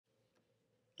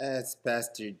As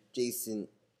Pastor Jason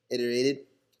iterated,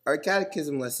 our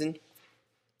catechism lesson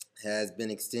has been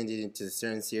extended into the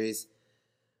sermon series.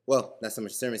 Well, not so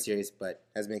much sermon series, but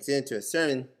has been extended to a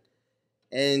sermon.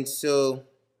 And so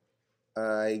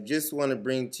I just want to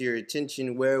bring to your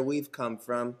attention where we've come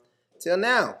from till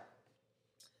now.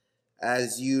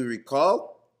 As you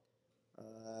recall,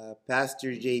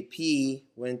 Pastor JP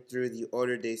went through the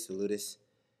Ordo Dei Salutis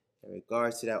in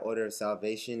regards to that order of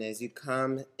salvation as you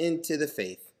come into the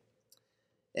faith.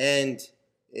 And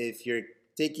if you're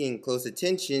taking close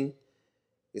attention,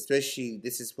 especially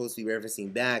this is supposed to be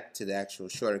referencing back to the actual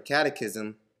shorter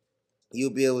catechism, you'll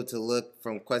be able to look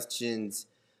from questions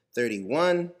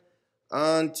 31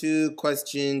 on to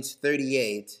questions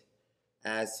 38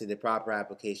 as to the proper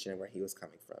application of where he was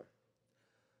coming from.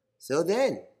 So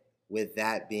then, with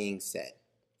that being said,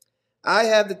 I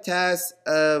have the task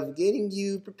of getting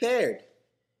you prepared,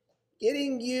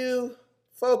 getting you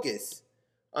focused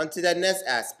onto that next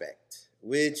aspect,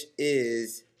 which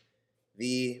is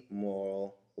the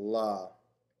moral law.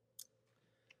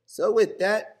 So with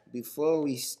that, before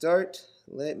we start,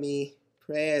 let me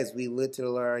pray as we look to the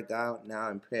Lord our God now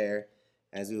in prayer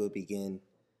as we will begin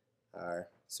our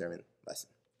sermon lesson.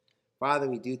 Father,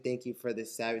 we do thank you for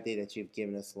this Sabbath day that you've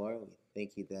given us, Lord. We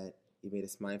thank you that you made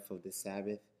us mindful of this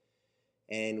Sabbath.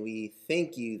 And we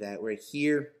thank you that we're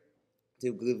here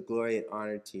to give glory and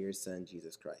honor to your Son,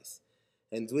 Jesus Christ.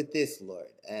 And with this, Lord,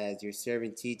 as your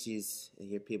servant teaches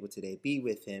your people today, be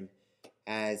with him,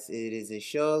 as it is a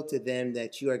show to them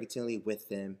that you are continually with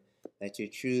them, that your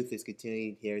truth is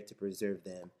continually here to preserve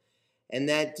them, and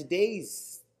that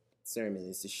today's sermon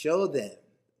is to show them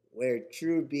where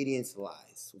true obedience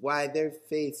lies, why their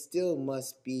faith still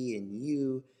must be in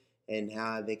you, and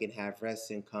how they can have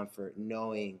rest and comfort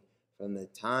knowing from the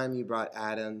time you brought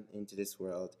Adam into this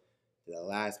world to the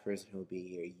last person who will be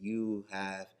here, you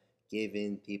have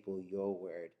given people your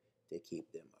word to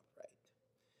keep them upright.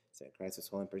 So in Christ's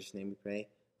holy and precious name we pray.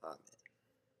 Amen.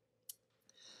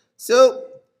 So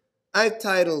I've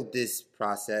titled this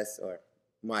process, or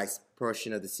my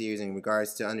portion of the series in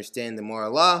regards to understanding the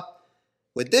moral law,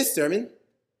 with this sermon,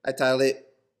 I titled it,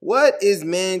 What is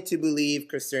Man to Believe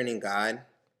Concerning God?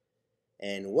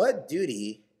 And what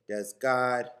duty does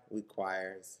God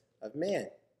requires of man?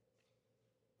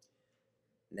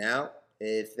 Now,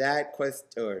 if that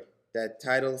that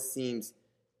title seems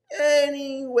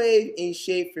any way in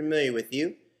shape familiar with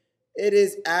you, it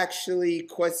is actually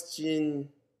question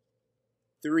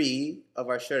 3 of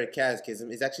our shorter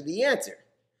catechism is actually the answer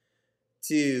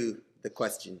to the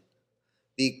question.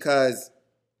 Because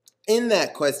in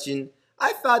that question,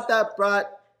 I thought that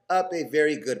brought up a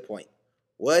very good point.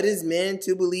 What is man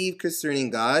to believe concerning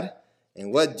God?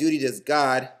 And what duty does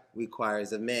God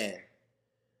requires of man?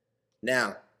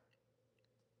 Now,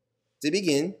 to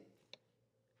begin,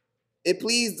 it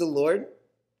pleased the Lord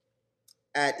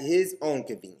at his own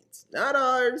convenience, not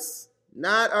ours,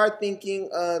 not our thinking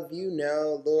of,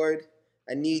 Lord,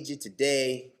 I need you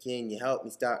today. Can you help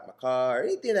me start my car? Or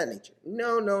anything of that nature.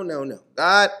 No.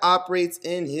 God operates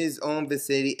in his own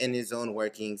vicinity and his own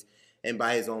workings and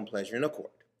by his own pleasure and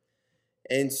accord.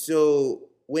 And so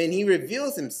when he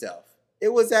reveals himself,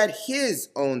 it was at his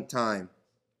own time.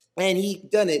 And he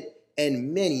done it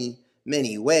in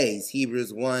many ways.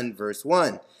 Hebrews 1 verse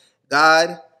 1.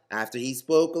 God, after he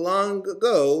spoke long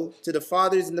ago to the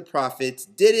fathers and the prophets,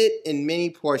 did it in many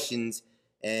portions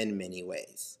and many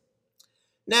ways.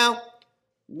 Now,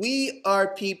 we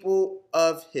are people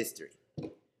of history.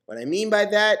 What I mean by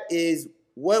that is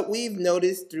what we've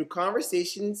noticed through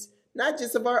conversations, not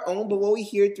just of our own, but what we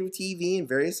hear through TV and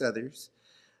various others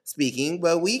speaking.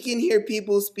 But we can hear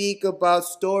people speak about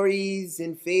stories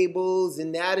and fables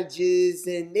and adages,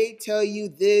 and they tell you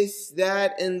this,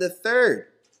 that, and the third.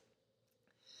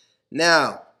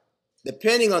 Now,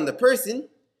 depending on the person,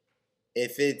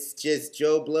 if it's just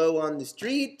Joe Blow on the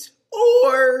street,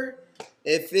 or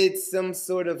if it's some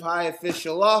sort of high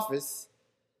official office,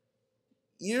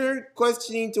 you're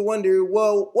questioning to wonder,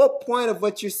 well, what point of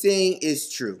what you're saying is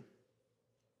true?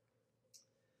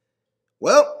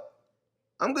 Well,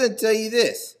 I'm going to tell you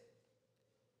this.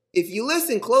 If you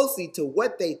listen closely to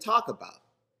what they talk about,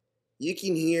 you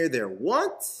can hear their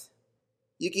wants,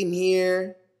 you can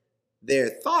hear their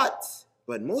thoughts,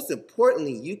 but most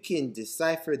importantly, you can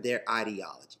decipher their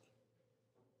ideology.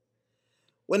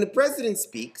 When the president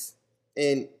speaks,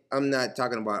 and I'm not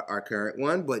talking about our current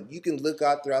one, but you can look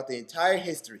out throughout the entire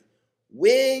history.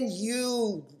 When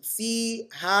you see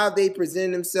how they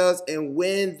present themselves and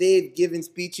when they've given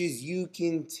speeches, you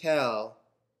can tell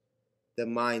the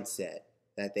mindset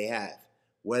that they have.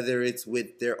 Whether it's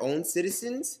with their own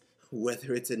citizens,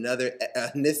 whether it's another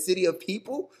ethnicity of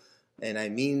people, And I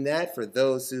mean that for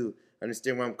those who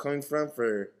understand where I'm coming from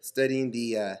for studying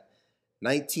the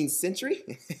 19th century.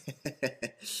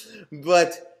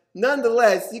 But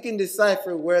nonetheless, you can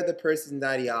decipher where the person's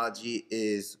ideology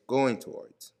is going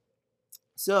towards.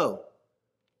 So,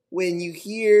 when you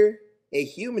hear a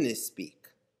humanist speak,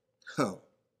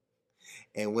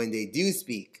 and when they do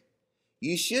speak,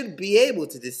 you should be able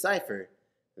to decipher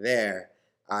their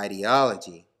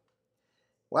ideology.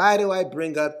 Why do I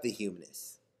bring up the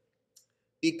humanists?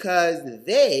 Because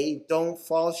they don't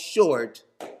fall short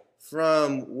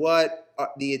from what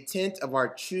the intent of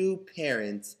our true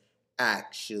parents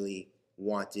actually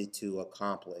wanted to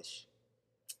accomplish.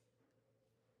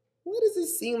 Where does it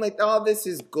seem like all this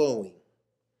is going?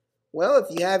 Well, if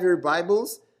you have your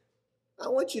Bibles, I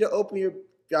want you to open your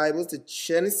Bibles to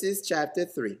Genesis chapter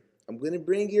 3. I'm going to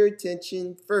bring your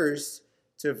attention first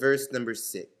to verse number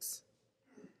 6.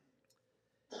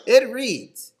 It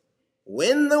reads,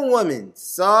 "When the woman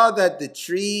saw that the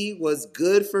tree was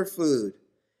good for food,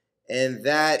 and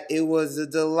that it was a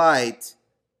delight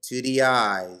to the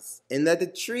eyes, and that the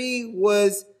tree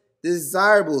was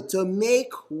desirable to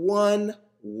make one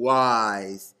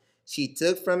wise, she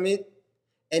took from it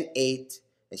and ate,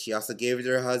 and she also gave it to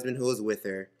her husband who was with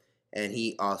her, and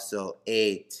he also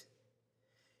ate."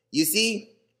 You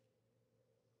see,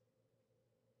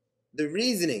 the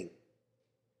reasoning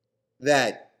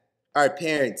that our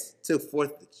parents took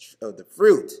forth of the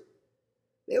fruit,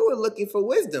 they were looking for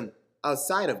wisdom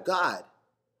outside of God.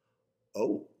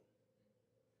 Oh,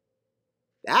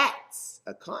 that's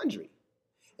a conjuring.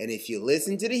 And if you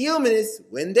listen to the humanists,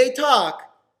 when they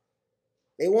talk,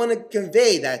 they want to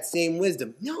convey that same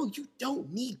wisdom. No, you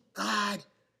don't need God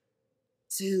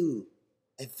to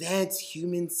advance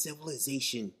human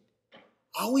civilization.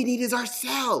 All we need is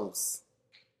ourselves.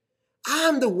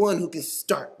 I'm the one who can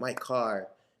start my car.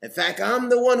 In fact, I'm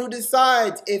the one who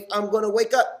decides if I'm going to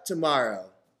wake up tomorrow.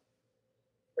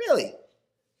 Really?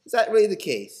 Is that really the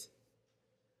case?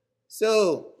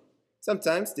 So,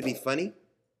 sometimes, to be funny,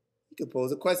 you can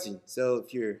pose a question. So,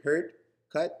 if you're hurt,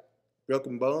 cut,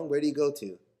 broken bone, where do you go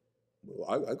to?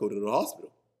 Well, I go to the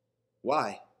hospital.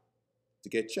 Why? To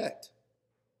get checked.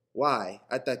 Why?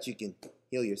 I thought you can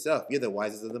heal yourself. You're the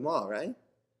wisest of them all, right?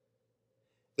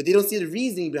 But they don't see the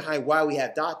reasoning behind why we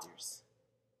have doctors.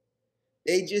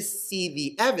 They just see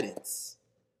the evidence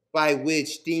by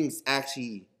which things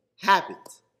actually happened.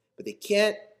 But they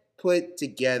can't put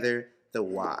together the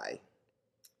why.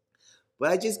 But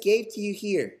I just gave to you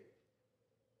here.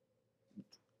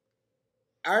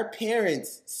 Our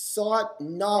parents sought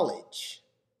knowledge.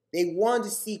 They wanted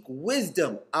to seek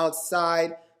wisdom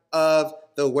outside of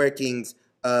the workings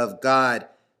of God.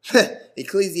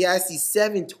 Ecclesiastes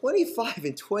 7:25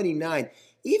 and 29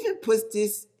 even puts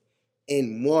this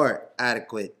in more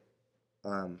adequate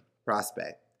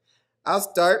prospect. I'll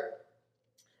start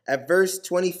at verse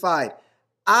 25.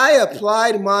 "I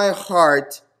applied my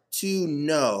heart to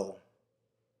know,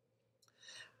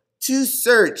 to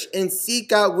search and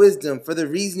seek out wisdom for the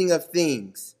reasoning of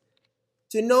things,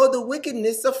 to know the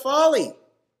wickedness of folly,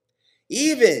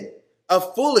 even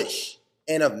of foolish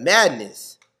and of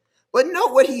madness." But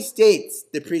note what he states,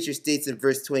 the preacher states in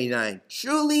verse 29.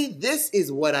 "Truly, this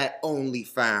is what I only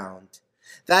found,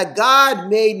 that God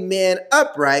made man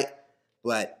upright,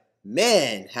 but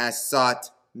man has sought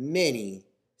many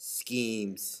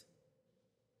schemes."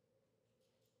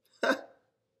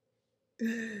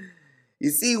 You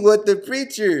see what the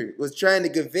preacher was trying to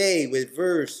convey with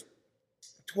verse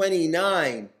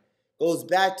 29 goes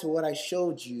back to what I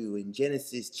showed you in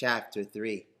Genesis chapter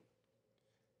 3.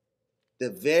 The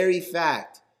very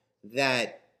fact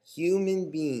that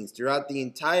human beings throughout the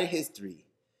entire history,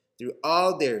 through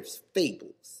all their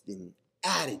fables and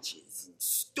adages and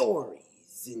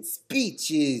stories and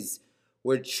speeches,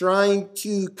 were trying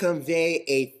to convey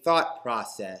a thought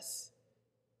process,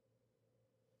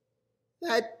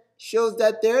 that shows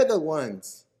that they're the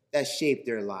ones that shape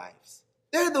their lives.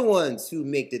 They're the ones who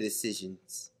make the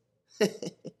decisions.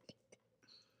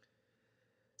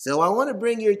 So I want to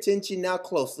bring your attention now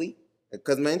closely,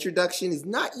 because my introduction is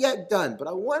not yet done, but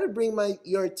I want to bring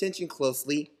your attention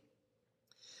closely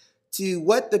to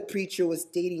what the preacher was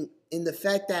stating in the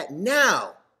fact that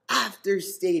now, after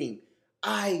stating,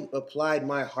 "I applied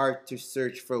my heart to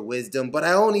search for wisdom, but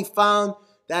I only found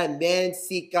that men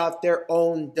seek out their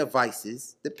own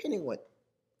devices," depending what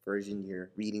version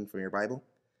you're reading from your Bible.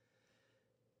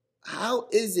 How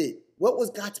is it? What was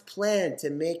God's plan to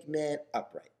make man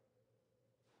upright?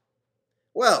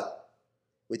 Well,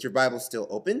 with your Bible still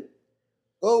open,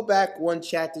 go back one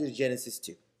chapter to Genesis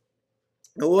 2.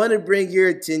 I want to bring your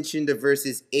attention to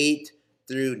verses 8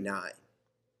 through 9.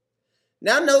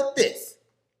 Now note this.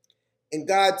 in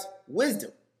God's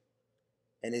wisdom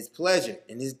and his pleasure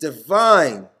and his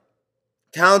divine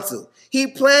counsel, he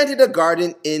planted a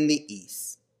garden in the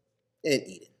east, in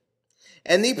Eden.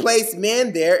 And he placed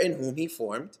man there in whom he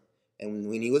formed. And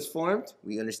when he was formed,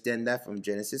 we understand that from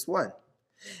Genesis 1.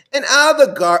 And out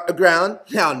of the ground,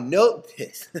 now note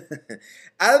this,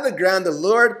 out of the ground the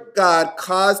Lord God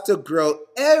caused to grow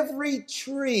every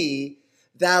tree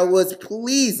that was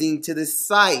pleasing to the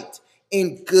sight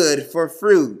and good for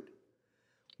fruit.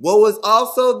 What was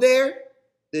also there?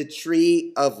 The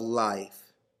tree of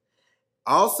life.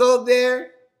 Also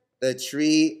there, the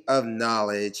tree of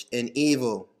knowledge and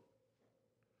evil.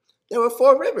 There were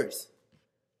 4 rivers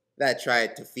that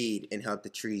tried to feed and help the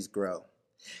trees grow.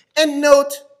 And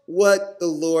note what the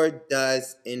Lord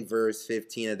does in verse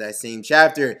 15 of that same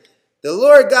chapter. The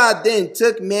Lord God then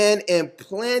took man and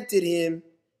planted him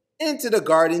into the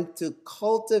garden to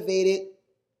cultivate it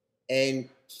and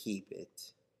keep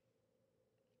it.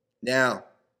 Now,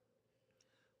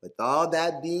 with all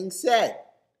that being said,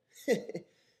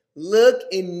 look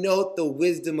and note the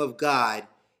wisdom of God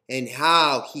and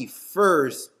how he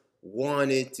first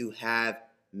wanted to have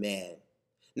man.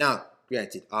 Now,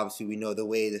 granted, obviously we know the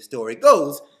way the story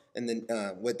goes and then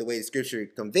what the way the scripture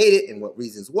conveyed it and what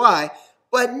reasons why,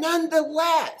 but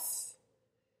nonetheless,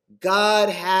 God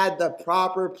had the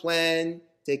proper plan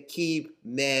to keep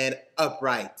man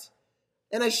upright.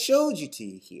 And I showed you to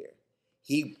you here.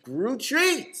 He grew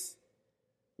trees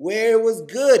where it was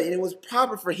good and it was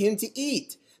proper for him to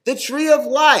eat. The tree of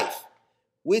life,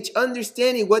 which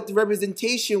understanding what the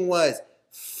representation was,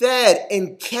 fed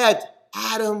and kept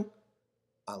Adam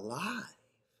alive.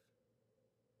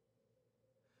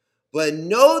 But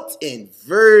note in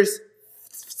verse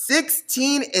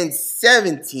 16 and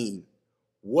 17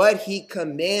 what he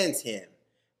commands him.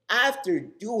 After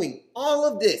doing all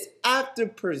of this, after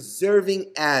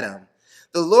preserving Adam,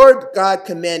 the Lord God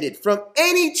commanded from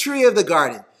any tree of the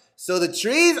garden. So the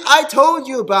trees I told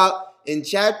you about in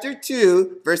chapter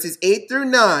 2, verses 8 through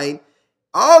 9,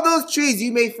 all those trees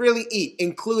you may freely eat,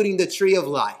 including the tree of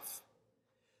life.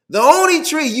 The only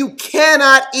tree you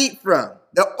cannot eat from,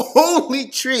 the only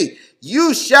tree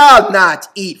you shall not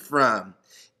eat from,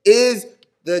 is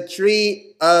the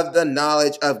tree of the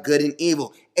knowledge of good and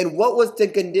evil. And what was the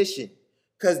condition?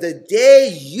 Because the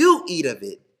day you eat of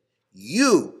it,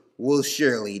 you will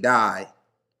surely die.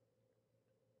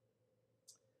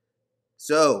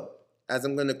 So, as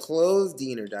I'm going to close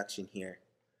the introduction here,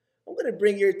 I'm going to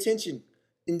bring your attention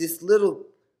in this little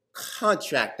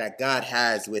contract that God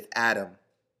has with Adam.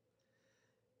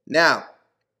 Now,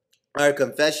 our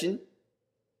confession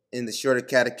in the Shorter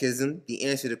Catechism, the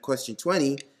answer to question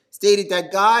 20, stated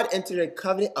that God entered a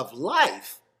covenant of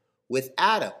life with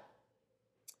Adam.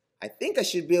 I think I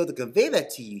should be able to convey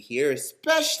that to you here,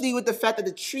 especially with the fact that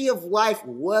the tree of life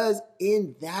was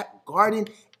in that garden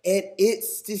and it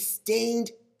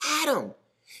sustained Adam.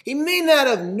 He may not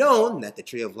have known that the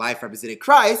tree of life represented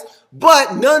Christ,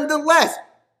 but nonetheless,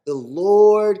 the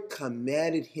Lord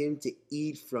commanded him to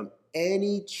eat from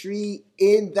any tree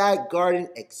in that garden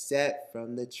except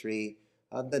from the tree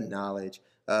of the knowledge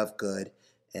of good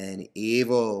and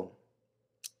evil.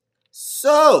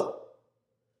 So,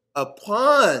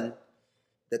 upon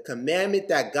the commandment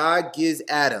that God gives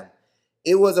Adam,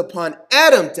 it was upon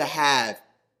Adam to have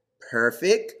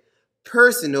perfect,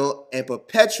 personal, and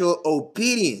perpetual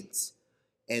obedience.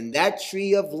 And that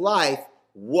tree of life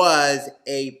was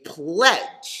a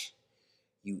pledge.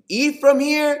 You eat from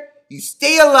here, you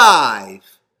stay alive.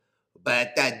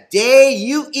 But that day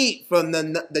you eat from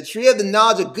the tree of the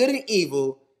knowledge of good and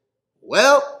evil,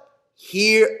 well,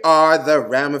 here are the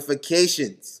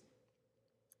ramifications.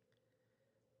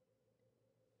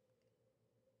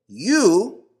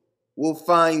 You will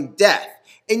find death.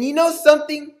 And you know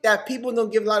something that people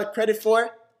don't give a lot of credit for?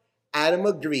 Adam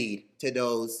agreed to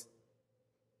those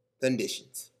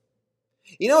conditions.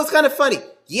 You know, it's kind of funny.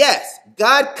 Yes,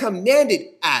 God commanded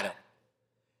Adam.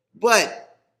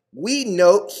 But we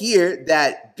note here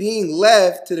that being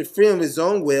left to the freedom of his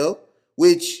own will,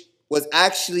 which was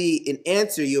actually an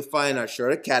answer you'll find in our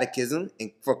Shorter Catechism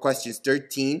for questions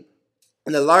 13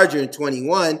 and the larger in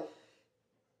 21,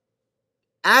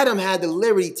 Adam had the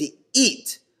liberty to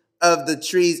eat of the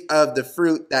trees of the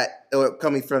fruit that were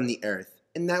coming from the earth.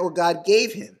 And that's what God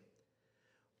gave him.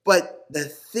 But the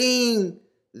thing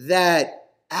that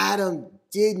Adam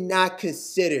did not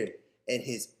consider in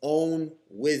his own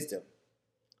wisdom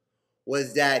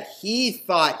was that he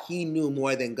thought he knew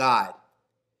more than God.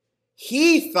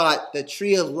 He thought the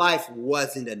tree of life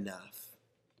wasn't enough.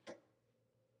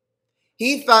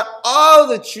 He thought, all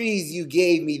the trees you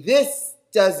gave me, this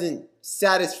doesn't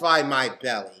satisfy my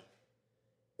belly.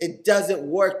 It doesn't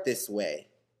work this way.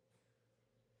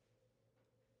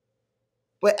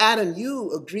 But Adam,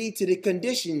 you agreed to the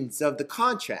conditions of the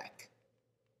contract.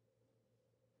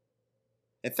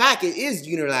 In fact, it is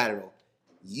unilateral.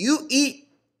 You eat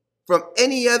from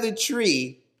any other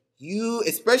tree,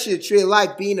 especially the tree of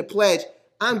life being a pledge,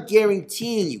 I'm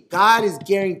guaranteeing you, God is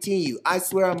guaranteeing you, I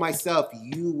swear on myself,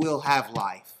 you will have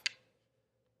life.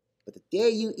 But the day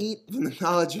you eat from the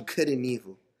knowledge of good and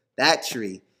evil, that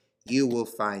tree, you will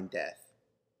find death.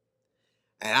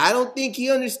 And I don't think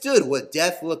he understood what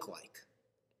death looked like.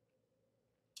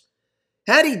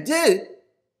 Had he did,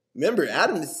 remember,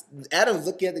 Adam was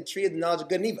looking at the tree of the knowledge of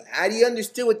good and evil. Had he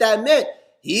understood what that meant,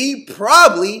 he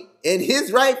probably, in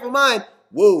his rightful mind,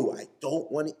 whoa, I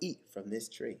don't want to eat from this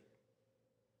tree.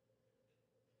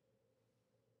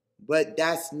 But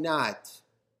that's not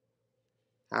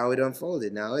how it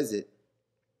unfolded now, is it?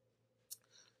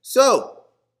 So,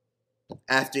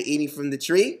 after eating from the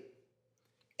tree,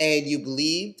 and you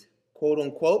believed, quote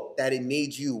unquote, that it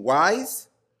made you wise,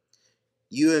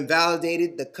 you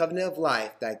invalidated the covenant of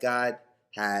life that God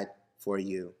had for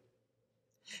you.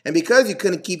 And because you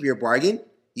couldn't keep your bargain,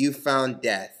 you found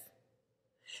death.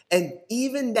 And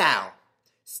even now,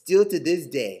 still to this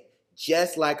day,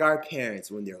 just like our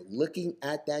parents, when they're looking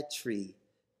at that tree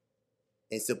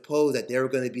and suppose that they were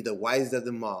going to be the wisest of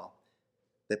them all,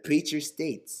 the preacher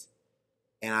states,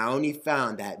 and I only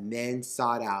found that men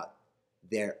sought out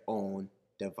their own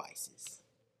devices.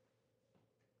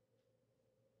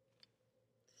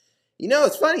 You know,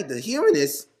 it's funny, the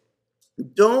humanists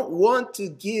don't want to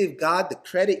give God the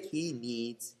credit he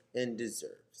needs and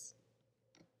deserves.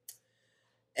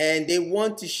 And they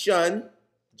want to shun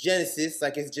Genesis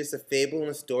like it's just a fable and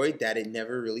a story that it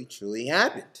never really truly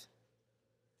happened.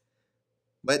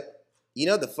 But, you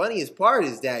know, the funniest part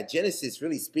is that Genesis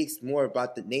really speaks more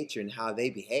about the nature and how they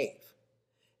behave.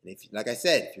 And if, like I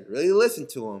said, if you really listen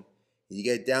to them, and you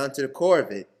get down to the core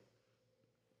of it,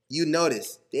 you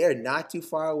notice they are not too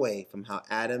far away from how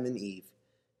Adam and Eve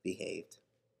behaved.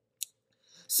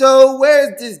 So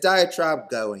where's this diatribe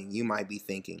going, you might be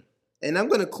thinking? And I'm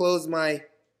going to close my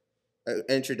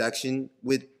introduction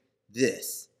with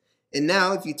this. And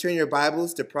now, if you turn your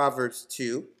Bibles to Proverbs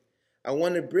 2, I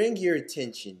want to bring your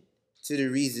attention to the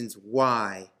reasons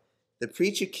why the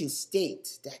preacher can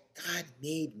state that God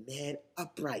made man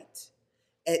upright.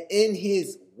 And in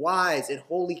his wise and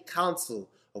holy counsel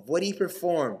of what he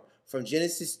performed from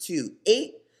Genesis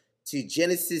 2:8 to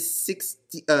Genesis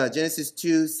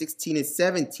 2:16 and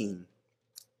 17,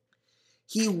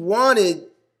 he wanted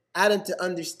Adam to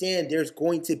understand there's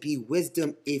going to be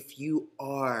wisdom if you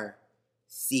are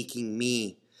seeking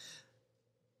me.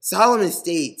 Solomon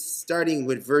states, starting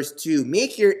with verse 2,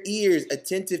 make your ears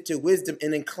attentive to wisdom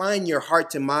and incline your heart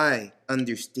to my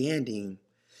understanding.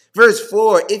 Verse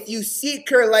 4, if you seek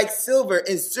her like silver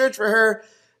and search for her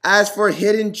as for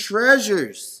hidden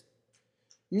treasures.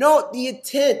 Note the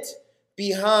intent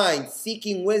behind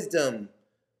seeking wisdom.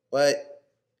 But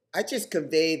I just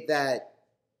conveyed that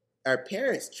our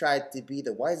parents tried to be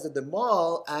the wisest of them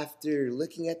all after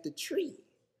looking at the tree,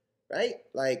 right?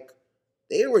 Like,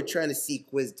 they were trying to seek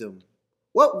wisdom.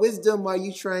 What wisdom are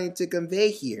you trying to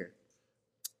convey here?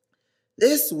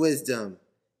 This wisdom,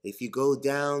 if you go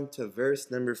down to verse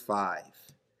number 5,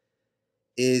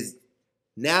 is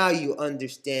now you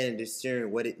understand and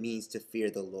discern what it means to fear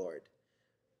the Lord.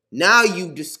 Now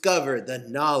you discover the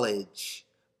knowledge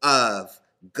of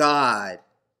God.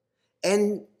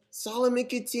 And Solomon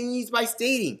continues by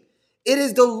stating, it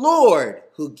is the Lord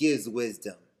who gives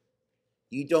wisdom.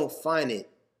 You don't find it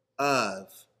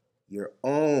of your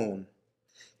own.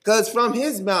 Because from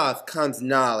his mouth comes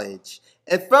knowledge,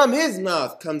 and from his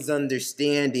mouth comes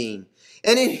understanding.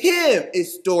 And in him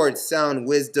is stored sound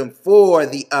wisdom for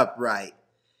the upright.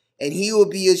 And he will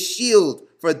be a shield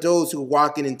for those who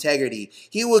walk in integrity.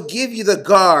 He will give you the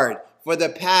guard for the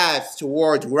paths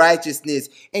towards righteousness,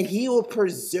 and he will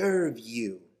preserve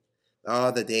you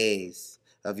all the days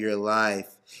of your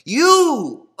life.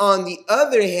 You, on the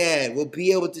other hand, will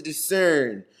be able to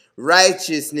discern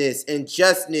righteousness and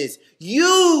justness.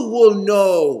 You will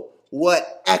know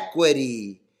what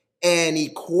equity and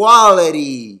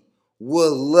equality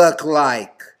will look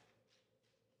like.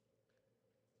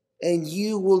 And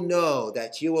you will know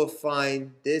that you will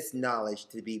find this knowledge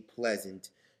to be pleasant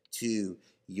to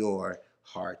your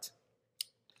heart.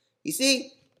 You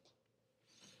see,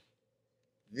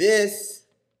 this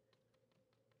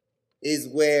is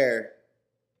where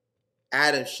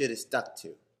Adam should have stuck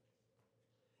to.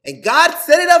 And God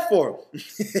set it up for him.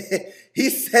 He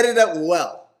set it up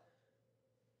well.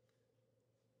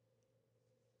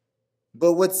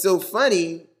 But what's so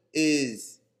funny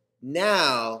is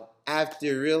now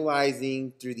after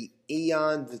realizing through the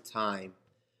eons of time,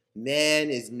 man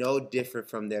is no different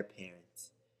from their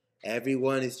parents.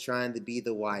 Everyone is trying to be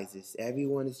the wisest.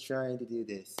 Everyone is trying to do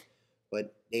this.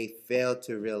 But they fail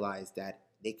to realize that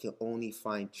they can only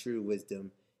find true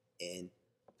wisdom in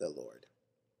the Lord.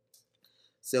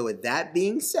 So with that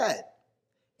being said,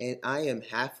 and I am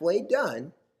halfway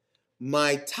done,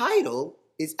 my title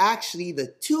is actually the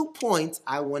 2 points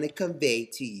I want to convey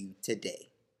to you today.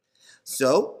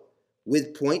 So,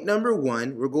 with point number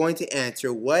 1, we're going to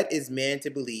answer, what is man to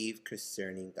believe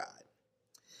concerning God?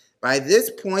 By this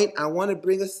point, I want to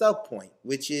bring a sub-point,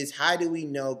 which is, how do we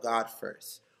know God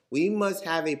first? We must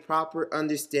have a proper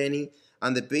understanding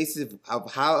on the basis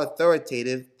of how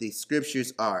authoritative the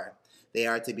scriptures are. They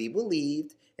are to be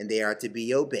believed and they are to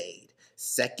be obeyed.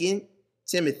 2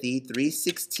 Timothy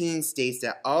 3:16 states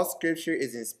that all scripture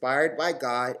is inspired by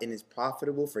God and is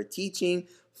profitable for teaching,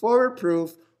 for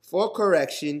reproof, for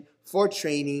correction, for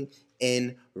training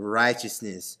in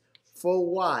righteousness. For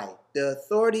why? The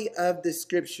authority of the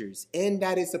scriptures, and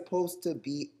that is supposed to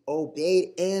be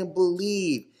obeyed and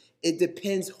believed. It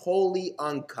depends wholly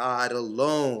on God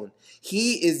alone.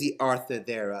 He is the author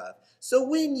thereof. So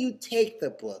when you take the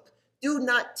book, do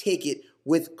not take it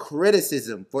with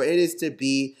criticism, for it is to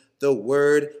be the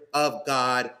word of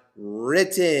God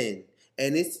written.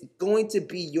 And it's going to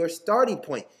be your starting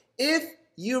point. If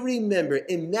you remember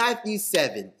in Matthew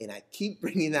 7, and I keep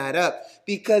bringing that up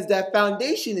because that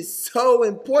foundation is so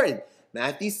important.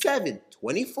 Matthew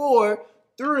 7:24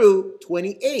 through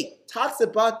 28 talks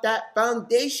about that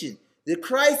foundation. The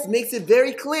Christ makes it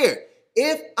very clear.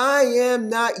 If I am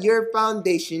not your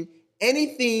foundation,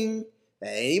 anything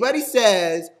that anybody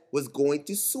says was going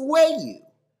to sway you.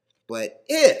 But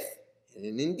if,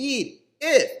 and indeed,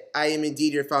 if I am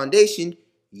indeed your foundation,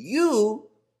 you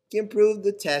can prove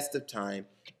the test of time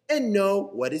and know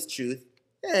what is truth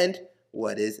and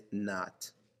what is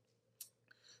not.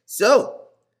 So,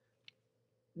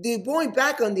 going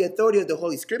back on the authority of the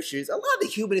Holy Scriptures, a lot of the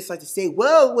humanists like to say,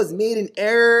 well, it was made in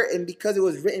error and because it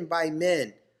was written by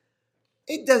men.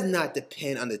 It does not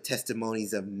depend on the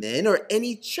testimonies of men or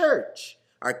any church.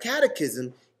 Our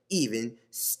catechism even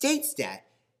states that.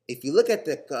 If you look at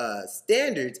the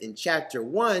standards in chapter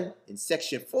 1 in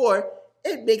section 4,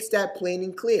 it makes that plain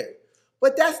and clear.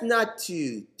 But that's not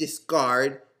to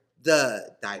discard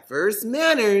the diverse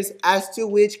manners as to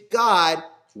which God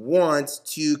wants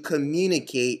to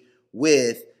communicate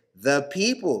with the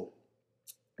people.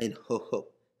 And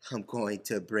I'm going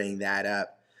to bring that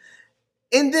up.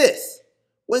 In this,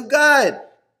 when God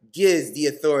gives the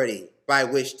authority by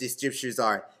which the scriptures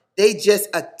are, they just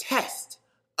attest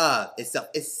of itself.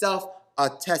 It's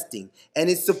self-attesting. And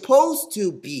it's supposed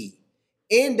to be,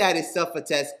 in that it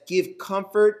self-attests, give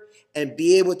comfort and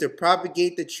be able to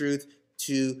propagate the truth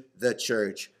to the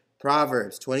church.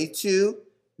 Proverbs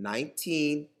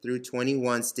 22:19 through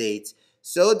 21 states,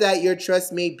 so that your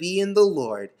trust may be in the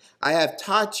Lord, I have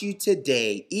taught you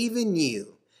today, even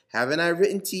you. Haven't I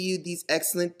written to you these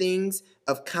excellent things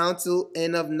of counsel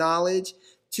and of knowledge,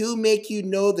 to make you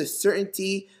know the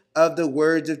certainty of the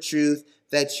words of truth,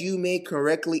 that you may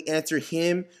correctly answer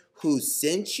him who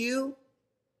sent you?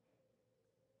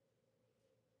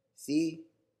 See,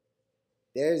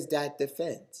 there's that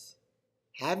defense.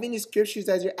 Having the scriptures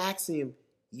as your axiom,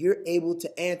 you're able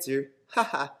to answer,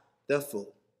 the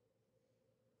fool.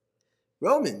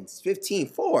 Romans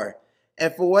 15:4,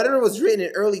 and for whatever was written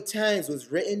in early times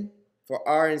was written for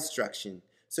our instruction,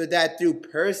 so that through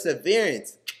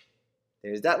perseverance,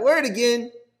 there's that word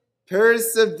again,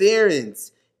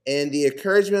 perseverance, and the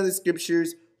encouragement of the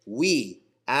scriptures, we,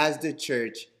 as the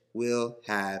church, will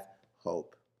have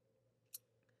hope.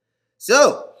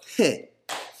 So,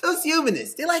 those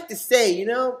humanists, they like to say,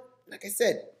 like I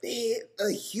said,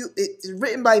 it's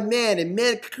written by man and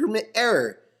man can commit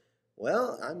error.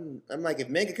 Well, I'm like, if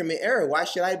man can commit error, why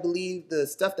should I believe the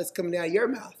stuff that's coming out of your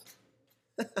mouth?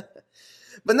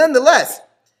 But nonetheless,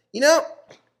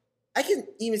 I can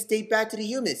even state back to the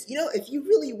humanists, if you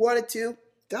really wanted to,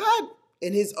 God,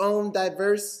 in his own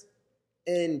diverse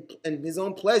and his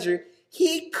own pleasure,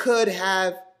 he could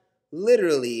have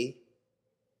literally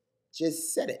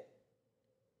just said it.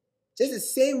 Just the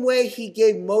same way he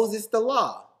gave Moses the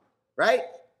law, right?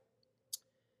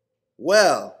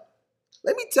 Well,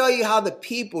 let me tell you how the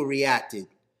people reacted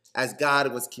as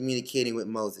God was communicating with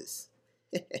Moses.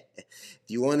 If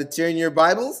you want to turn your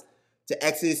Bibles to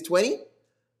Exodus 20,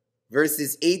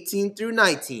 verses 18 through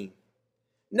 19.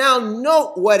 Now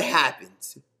note what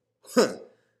happens.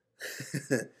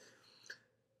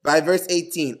 By verse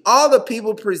 18, all the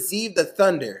people perceived the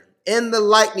thunder and the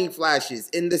lightning flashes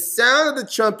and the sound of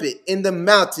the trumpet in the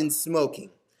mountain smoking.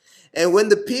 And when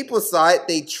the people saw it,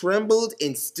 they trembled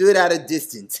and stood at a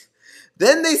distance.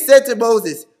 Then they said to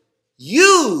Moses,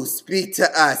 "You speak to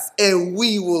us, and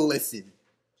we will listen.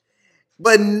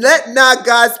 But let not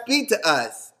God speak to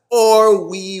us, or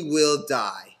we will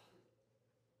die."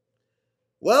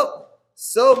 Well,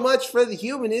 so much for the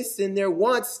humanists and their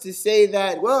wants to say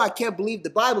that, well, I can't believe the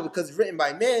Bible because it's written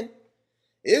by men.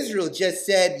 Israel just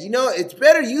said, it's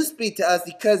better you speak to us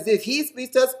because if he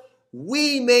speaks to us,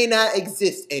 we may not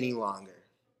exist any longer.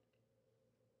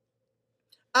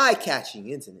 Eye-catching,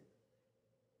 isn't it?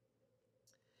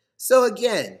 So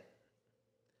again,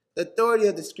 the authority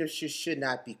of the scriptures should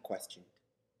not be questioned.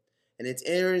 And its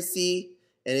inerrancy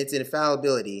and its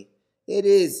infallibility, it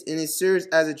is, and it serves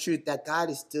as a truth that God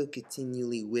is still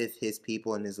continually with his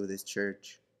people and is with his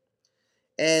church.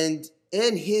 And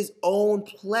in his own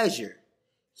pleasure,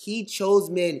 he chose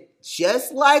men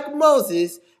just like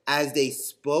Moses as they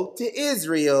spoke to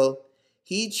Israel.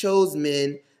 He chose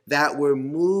men that were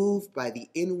moved by the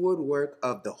inward work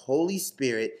of the Holy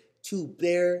Spirit to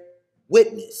bear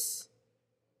witness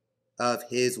of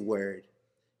his word.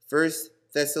 1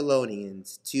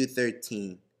 Thessalonians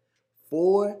 2:13.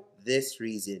 For this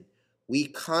reason, we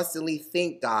constantly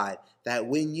thank God that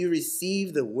when you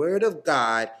receive the word of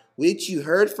God, which you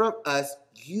heard from us,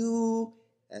 you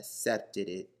accepted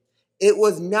it. It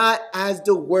was not as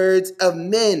the words of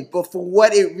men, but for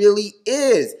what it really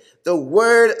is, the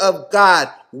word of God,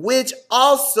 which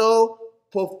also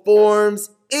performs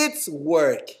its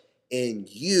work in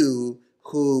you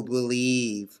who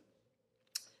believe.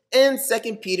 In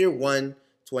 2 Peter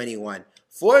 1:21,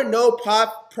 for no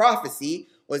prophecy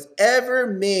was ever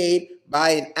made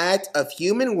by an act of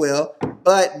human will,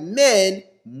 but men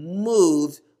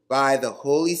moved by the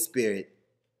Holy Spirit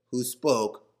who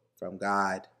spoke from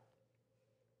God.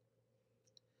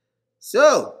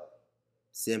 So,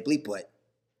 simply put,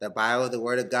 the Bible, the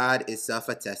Word of God, is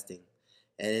self-attesting.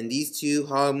 And in these two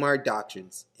hallmark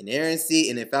doctrines, inerrancy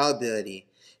and infallibility,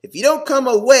 if you don't come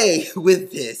away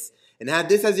with this and have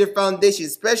this as your foundation,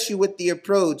 especially with the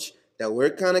approach that we're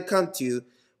going to come to,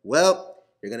 well,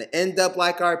 you're going to end up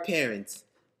like our parents.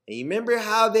 And you remember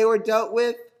how they were dealt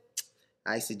with?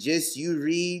 I suggest you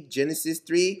read Genesis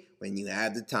 3 when you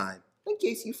have the time, in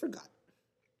case you forgot.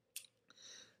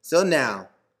 So now,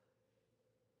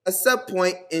 a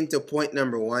sub-point into point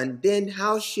number 1, then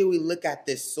how should we look at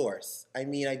this source? I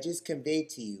just conveyed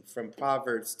to you from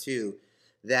Proverbs 2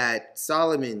 that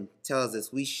Solomon tells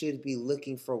us we should be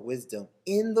looking for wisdom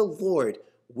in the Lord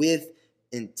with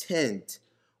intent.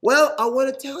 Well, I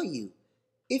want to tell you,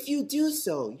 if you do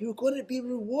so, you're going to be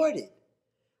rewarded.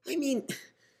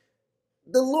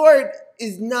 The Lord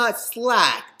is not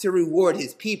slack to reward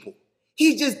his people.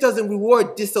 He just doesn't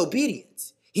reward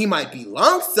disobedience. He might be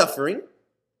long-suffering.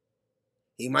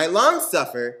 He might long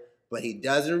suffer, but he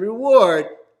doesn't reward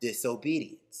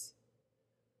disobedience.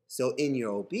 So in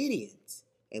your obedience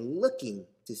and looking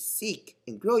to seek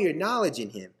and grow your knowledge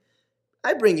in him,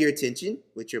 I bring your attention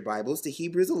with your Bibles to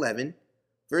Hebrews 11,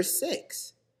 verse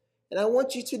 6. And I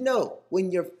want you to know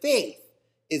when your faith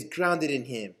is grounded in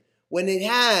him, when it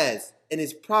has and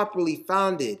is properly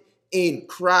founded in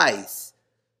Christ,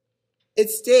 it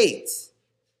states,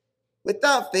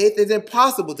 without faith it is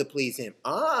impossible to please him.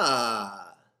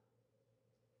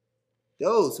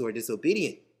 Those who are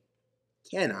disobedient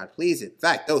cannot please him. In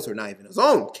fact, those who are not even his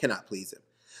own cannot please him.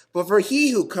 But for he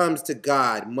who comes to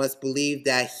God must believe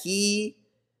that he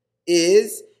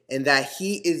is, and that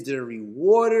he is the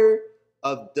rewarder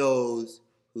of those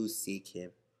who seek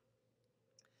him.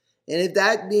 And if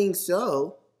that being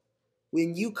so,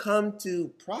 when you come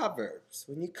to Proverbs,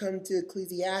 when you come to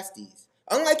Ecclesiastes,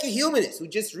 unlike a humanist who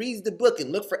just reads the book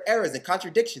and look for errors and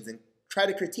contradictions and try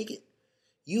to critique it,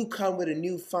 you come with a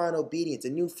newfound obedience, a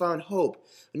newfound hope,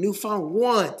 a newfound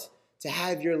want to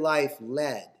have your life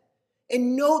led.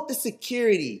 And note the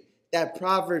security that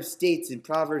Proverbs states in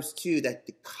Proverbs 2 that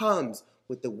comes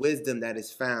with the wisdom that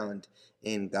is found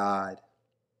in God.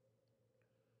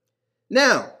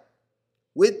 Now,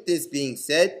 with this being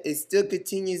said, it still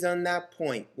continues on that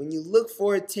point. When you look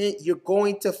for intent, you're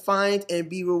going to find and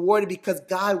be rewarded because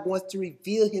God wants to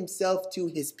reveal himself to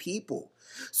his people.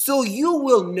 So you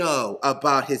will know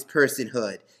about his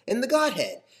personhood and the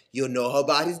Godhead. You'll know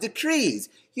about his decrees.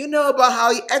 You'll know about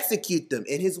how he executes them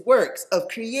in his works of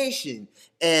creation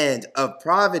and of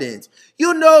providence.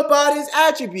 You'll know about his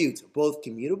attributes, both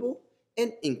commutable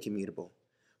and incommutable.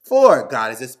 For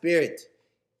God is a spirit.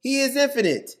 He is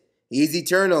infinite. He is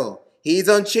eternal. He is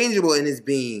unchangeable in his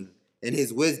being, in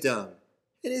his wisdom,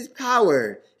 in his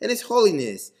power, in his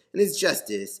holiness, in his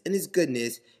justice, in his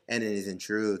goodness, and in his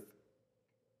truth.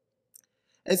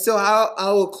 And so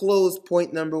I will close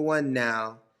point number 1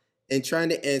 now and trying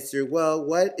to answer, well,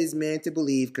 what is man to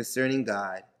believe concerning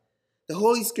God? The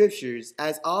Holy Scriptures,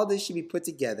 as all this should be put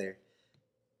together,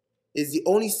 is the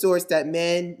only source that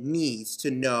man needs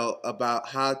to know about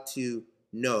how to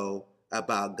know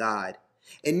about God.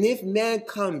 And if man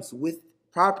comes with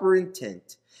proper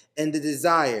intent and the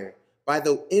desire by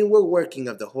the inward working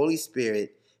of the Holy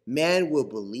Spirit, man will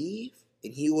believe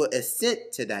and he will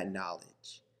assent to that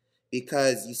knowledge.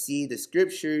 Because you see, the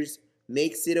Scriptures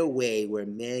makes it a way where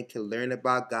man can learn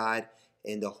about God,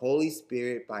 and the Holy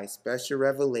Spirit, by special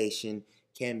revelation,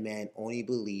 can man only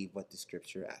believe what the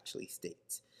Scripture actually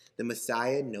states. The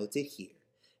Messiah noted here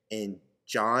in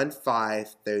John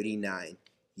 5:39,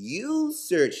 you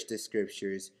search the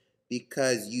Scriptures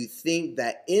because you think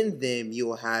that in them you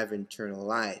will have eternal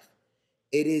life.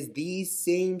 It is these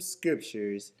same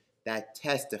Scriptures that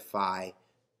testify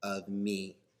of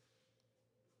me.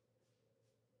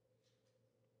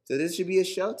 So this should be a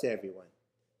show to everyone.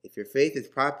 If your faith is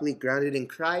properly grounded in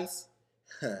Christ,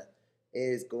 it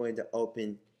is going to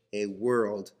open a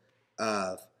world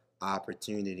of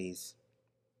opportunities.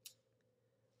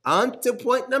 On to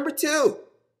point number 2.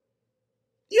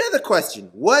 The other question,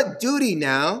 what duty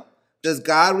now does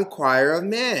God require of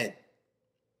man?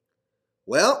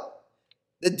 Well,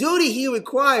 the duty he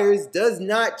requires does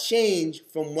not change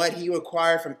from what he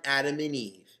required from Adam and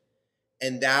Eve.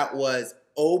 And that was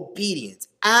obedience,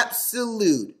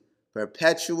 absolute,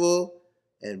 perpetual,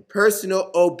 and personal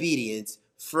obedience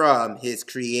from his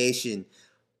creation.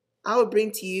 I will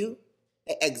bring to you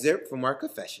an excerpt from our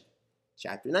confession,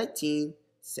 chapter 19,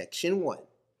 section 1.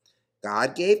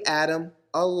 God gave Adam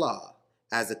a law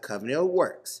as a covenant of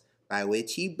works by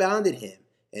which he bounded him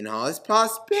in all his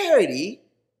prosperity.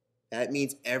 That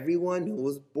means everyone who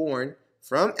was born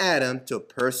from Adam to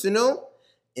personal,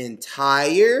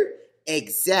 entire,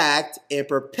 exact, and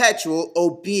perpetual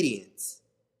obedience.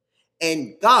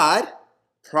 And God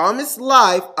promised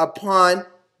life upon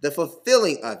the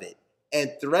fulfilling of it,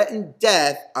 and threatened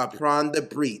death upon the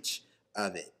breach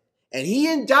of it. And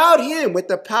he endowed him with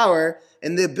the power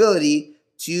and the ability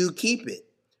to keep it.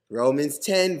 Romans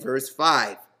 10, verse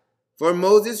 5. For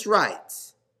Moses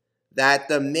writes that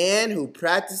the man who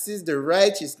practices the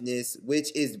righteousness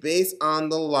which is based on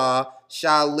the law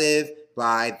shall live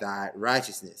by that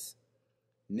righteousness.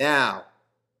 Now,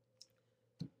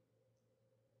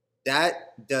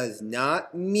 that does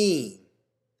not mean,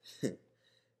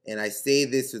 and I say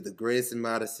this with the greatest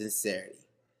amount of sincerity,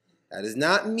 that does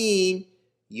not mean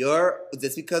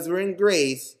just because we're in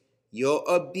grace, your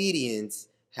obedience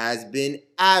has been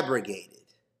abrogated.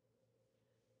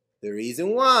 The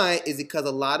reason why is because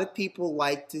a lot of people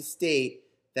like to state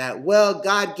that, well,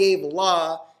 God gave a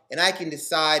law and I can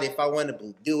decide if I want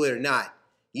to do it or not.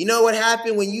 You know what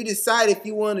happened when you decide if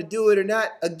you want to do it or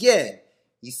not? Again,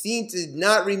 you seem to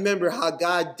not remember how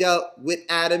God dealt with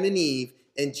Adam and Eve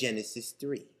in Genesis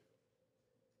 3.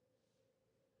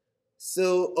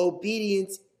 So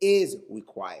obedience is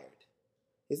required.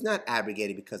 It's not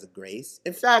abrogated because of grace.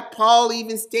 In fact, Paul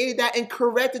even stated that and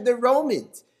corrected the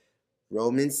Romans.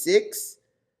 Romans 6,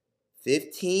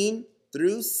 15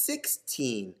 through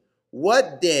 16.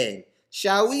 What then?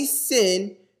 Shall we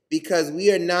sin because we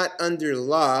are not under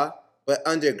law, but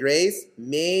under grace?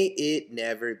 May it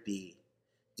never be.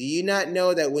 Do you not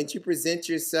know that when you present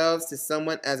yourselves to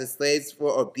someone as a slave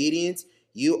for obedience,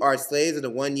 you are slaves of the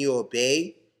one you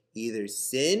obey? Either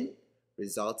sin,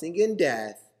 resulting in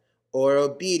death, or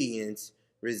obedience,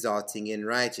 resulting in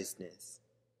righteousness.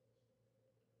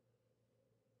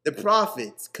 The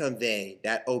prophets convey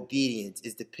that obedience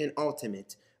is the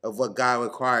penultimate of what God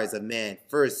requires of man.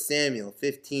 1 Samuel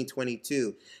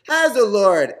 15:22. Has the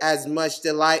Lord as much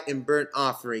delight in burnt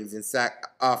offerings and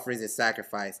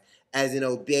sacrifice as in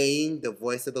obeying the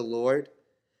voice of the Lord?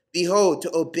 Behold,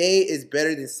 to obey is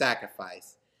better than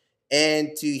sacrifice,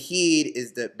 and to heed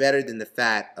is better than the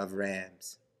fat of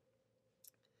rams.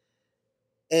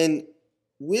 And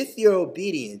with your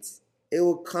obedience, it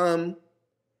will come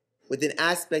with an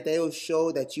aspect that it will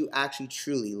show that you actually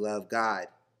truly love God.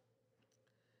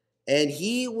 And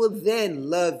he will then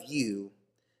love you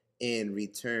in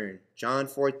return. John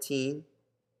 14,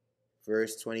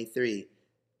 verse 23.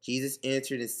 Jesus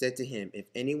answered and said to him, if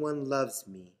anyone loves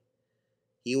me,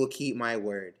 he will keep my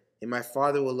word, and my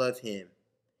Father will love him,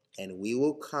 and we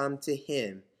will come to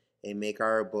him and make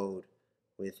our abode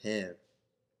with him.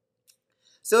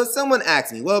 So someone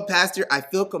asked me, well, Pastor, I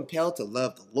feel compelled to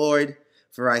love the Lord,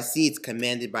 for I see it's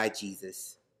commanded by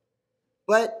Jesus.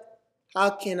 But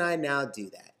how can I now do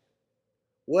that?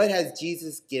 What has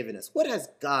Jesus given us? What has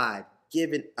God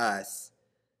given us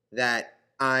that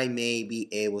I may be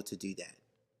able to do that?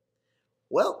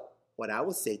 Well, what I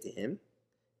will say to him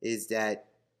is that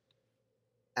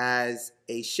as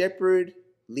a shepherd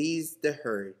leads the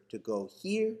herd to go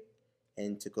here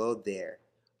and to go there,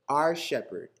 our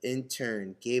shepherd in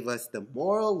turn gave us the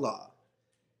moral law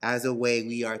as a way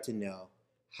we are to know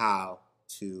how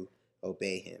to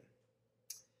obey him.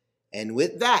 And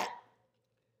with that,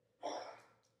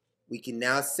 we can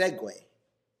now segue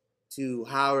to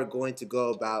how we're going to go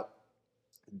about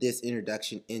this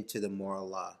introduction into the moral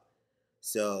law.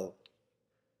 So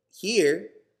here,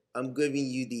 I'm giving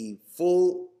you the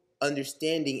full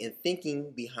understanding and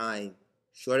thinking behind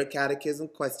Shorter Catechism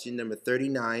question number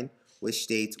 39, which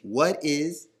states, what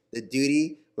is the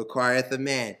duty requireth of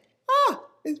man?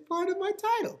 It's part of my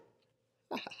title.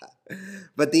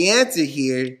 But the answer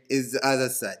here is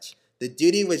as such. The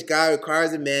duty which God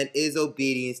requires of man is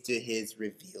obedience to his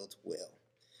revealed will.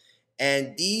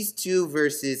 And these two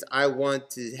verses I want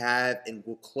to have, and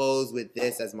we'll close with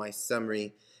this as my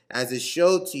summary, as it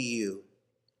showed to you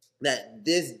that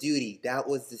this duty, that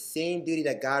was the same duty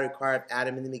that God required of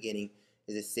Adam in the beginning,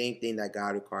 is the same thing that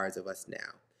God requires of us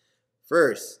now.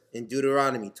 First, in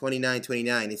Deuteronomy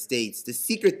 29:29, it states, the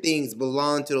secret things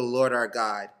belong to the Lord our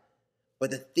God,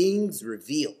 but the things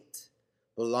revealed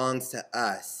belongs to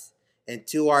us and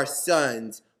to our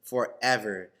sons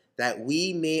forever, that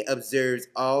we may observe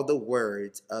all the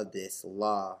words of this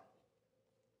law.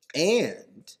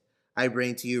 And I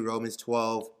bring to you Romans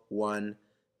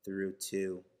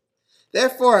 12:1-2.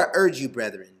 Therefore I urge you,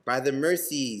 brethren, by the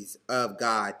mercies of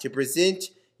God, to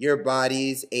present your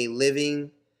bodies a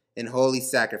living and holy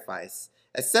sacrifice,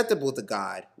 acceptable to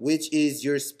God, which is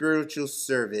your spiritual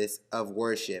service of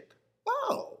worship.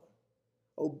 Oh,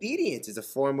 obedience is a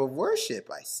form of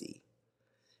worship, I see.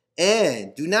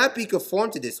 And do not be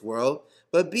conformed to this world,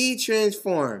 but be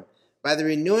transformed by the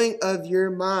renewing of your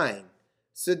mind,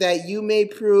 so that you may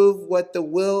prove what the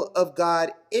will of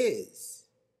God is.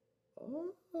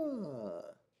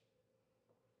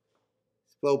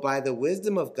 So by the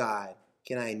wisdom of God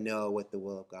can I know what the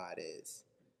will of God is.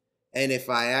 And if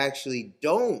I actually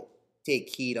don't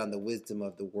take heed on the wisdom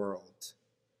of the world,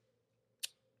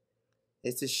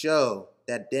 it's to show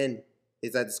that then,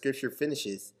 as the scripture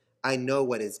finishes, I know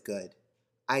what is good,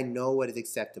 I know what is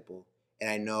acceptable, and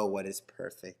I know what is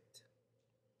perfect.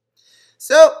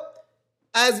 So,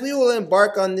 as we will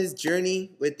embark on this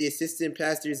journey with the assistant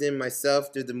pastors and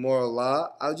myself through the moral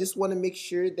law, I just want to make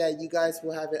sure that you guys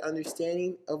will have an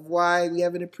understanding of why we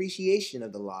have an appreciation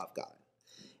of the law of God.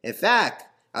 In fact,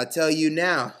 I'll tell you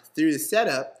now, through the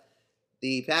setup,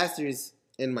 the pastors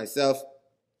and myself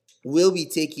will be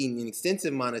taking an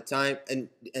extensive amount of time in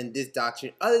this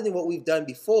doctrine, other than what we've done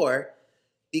before,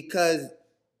 because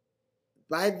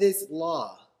by this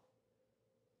law,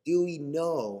 do we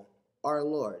know our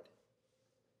Lord?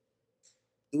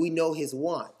 Do we know his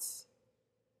wants?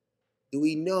 Do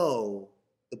we know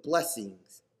the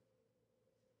blessings?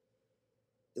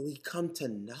 Do we come to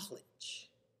knowledge?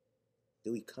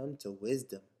 Do we come to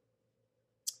wisdom?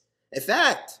 In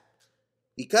fact,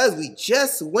 because we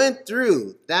just went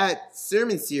through that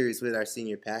sermon series with our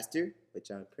senior pastor,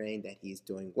 which I'm praying that he's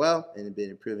doing well and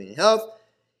been improving in health,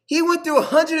 he went through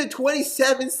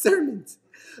 127 sermons,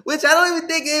 which I don't even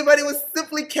think anybody was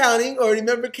simply counting or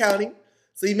remember counting.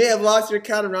 So you may have lost your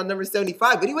count around number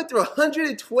 75, but he went through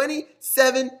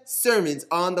 127 sermons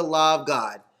on the law of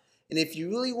God. And if you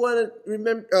really want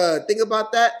to think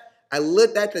about that, I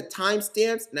looked at the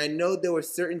timestamps, and I know there were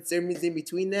certain sermons in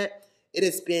between that. It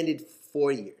has spanned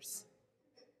 4 years.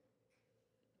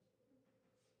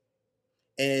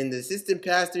 And the assistant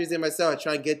pastors and myself are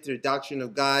trying to get through the doctrine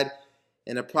of God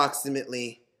in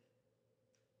approximately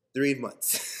 3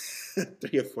 months,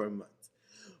 3 or 4 months.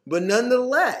 But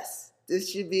nonetheless, this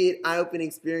should be an eye-opening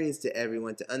experience to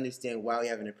everyone to understand why we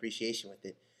have an appreciation with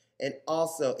it. And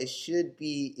also, it should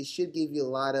give you a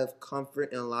lot of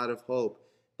comfort and a lot of hope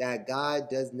that God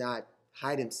does not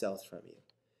hide himself from you.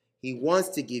 He wants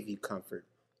to give you comfort.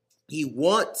 He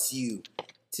wants you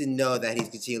to know that he's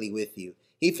continually with you.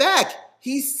 In fact,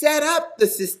 he set up the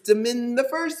system in the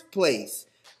first place,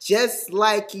 just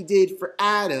like he did for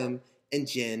Adam in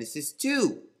Genesis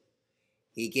 2.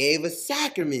 He gave us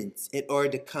sacraments in order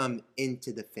to come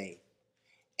into the faith.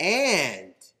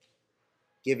 And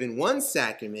given one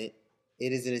sacrament,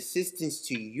 it is an assistance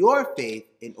to your faith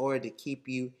in order to keep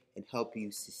you and help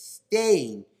you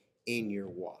sustain in your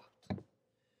walk.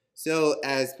 So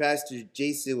as Pastor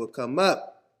Jason will come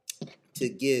up to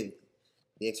give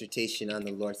the exhortation on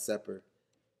the Lord's Supper,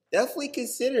 definitely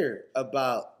consider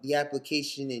about the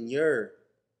application in your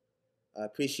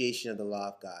appreciation of the law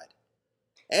of God.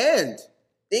 And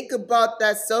think about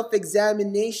that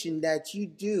self-examination that you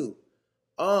do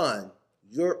on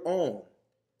your own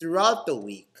throughout the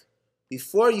week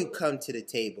before you come to the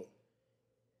table.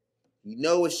 You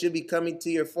know what should be coming to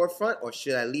your forefront, or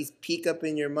should at least peek up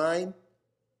in your mind?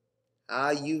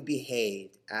 How you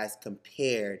behaved as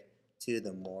compared to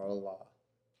the moral law.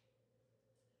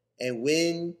 And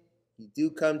when you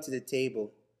do come to the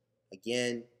table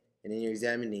again and in your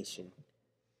examination,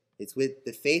 it's with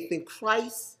the faith in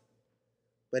Christ,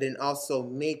 but in also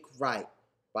make right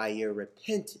by your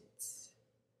repentance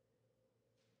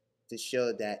to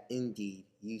show that indeed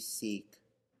you seek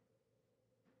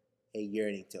a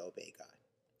yearning to obey God.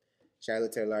 Shall I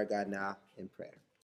look to our Lord God now in prayer?